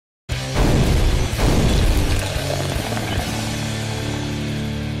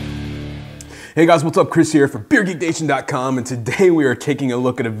Hey guys, what's up? Chris here for BeerGeekNation.com, and today we are taking a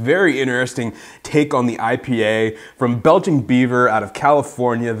look at a very interesting take on the IPA from Belching Beaver out of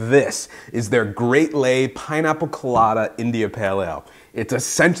California. This is their Great Lei Pineapple Colada India Pale Ale. It's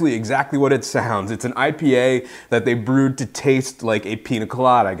essentially exactly what it sounds. It's an IPA that they brewed to taste like a pina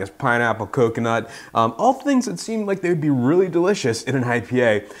colada, I guess pineapple, coconut, all things that seem like they would be really delicious in an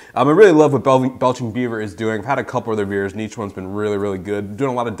IPA. I really love what Belching Beaver is doing. I've had a couple of their beers and each one's been really, really good. They're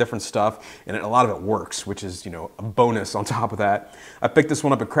doing a lot of different stuff and a lot of it works, which is, you know, a bonus on top of that. I picked this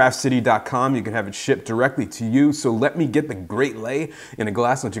one up at craftcity.com. You can have it shipped directly to you. So let me get the Great Lei in a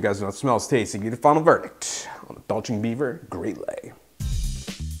glass and let you guys know it smells, tastes, and get the final verdict on the Belching Beaver Great Lei.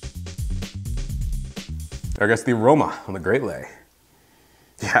 I guess the aroma on the Great Lei.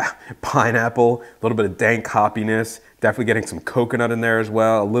 Yeah, pineapple, a little bit of dank hoppiness, definitely getting some coconut in there as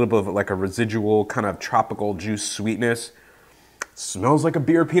well, a little bit of like a residual kind of tropical juice sweetness. Smells like a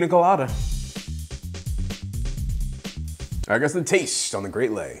beer pina colada. I guess the taste on the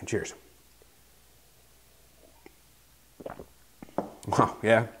Great Lei. Cheers. Wow,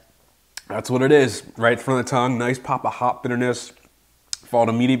 yeah, that's what it is. Right in front of the tongue, nice pop of hop bitterness. Followed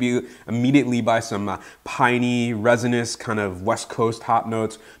immediately by some piney, resinous, kind of West Coast hop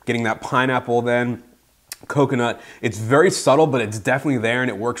notes. Getting that pineapple then, coconut. It's very subtle, but it's definitely there and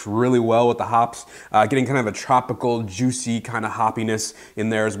it works really well with the hops. Getting kind of a tropical, juicy kind of hoppiness in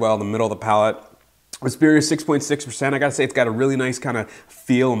there as well in the middle of the palate. This beer is 6.6%. I gotta say it's got a really nice kind of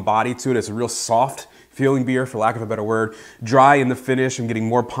feel and body to it. It's a real soft feeling beer, for lack of a better word. Dry in the finish. I'm getting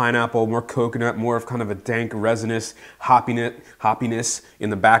more pineapple, more coconut, more of kind of a dank, resinous hoppiness in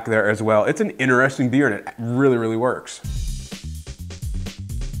the back there as well. It's an interesting beer and it really, really works.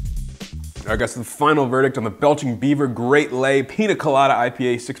 I guess the final verdict on the Belching Beaver Great Lei Pina Colada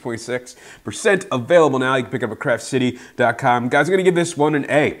IPA, 6.6%, available now. You can pick it up at craftcity.com. Guys, I'm gonna give this one an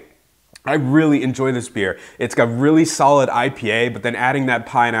A. I really enjoy this beer. It's got really solid IPA, but then adding that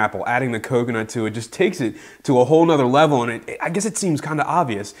pineapple, adding the coconut to it, just takes it to a whole nother level, and I guess it seems kind of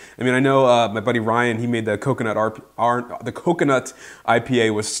obvious. I mean, I know my buddy Ryan, he made the coconut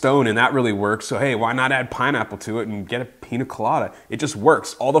IPA with Stone, and that really works, so hey, why not add pineapple to it and get a pina colada? It just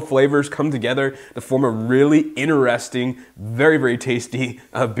works. All the flavors come together to form a really interesting, very, very tasty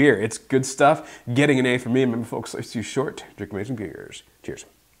beer. It's good stuff. Getting an A for me. Remember, folks, life's too short. Drink amazing beers. Cheers.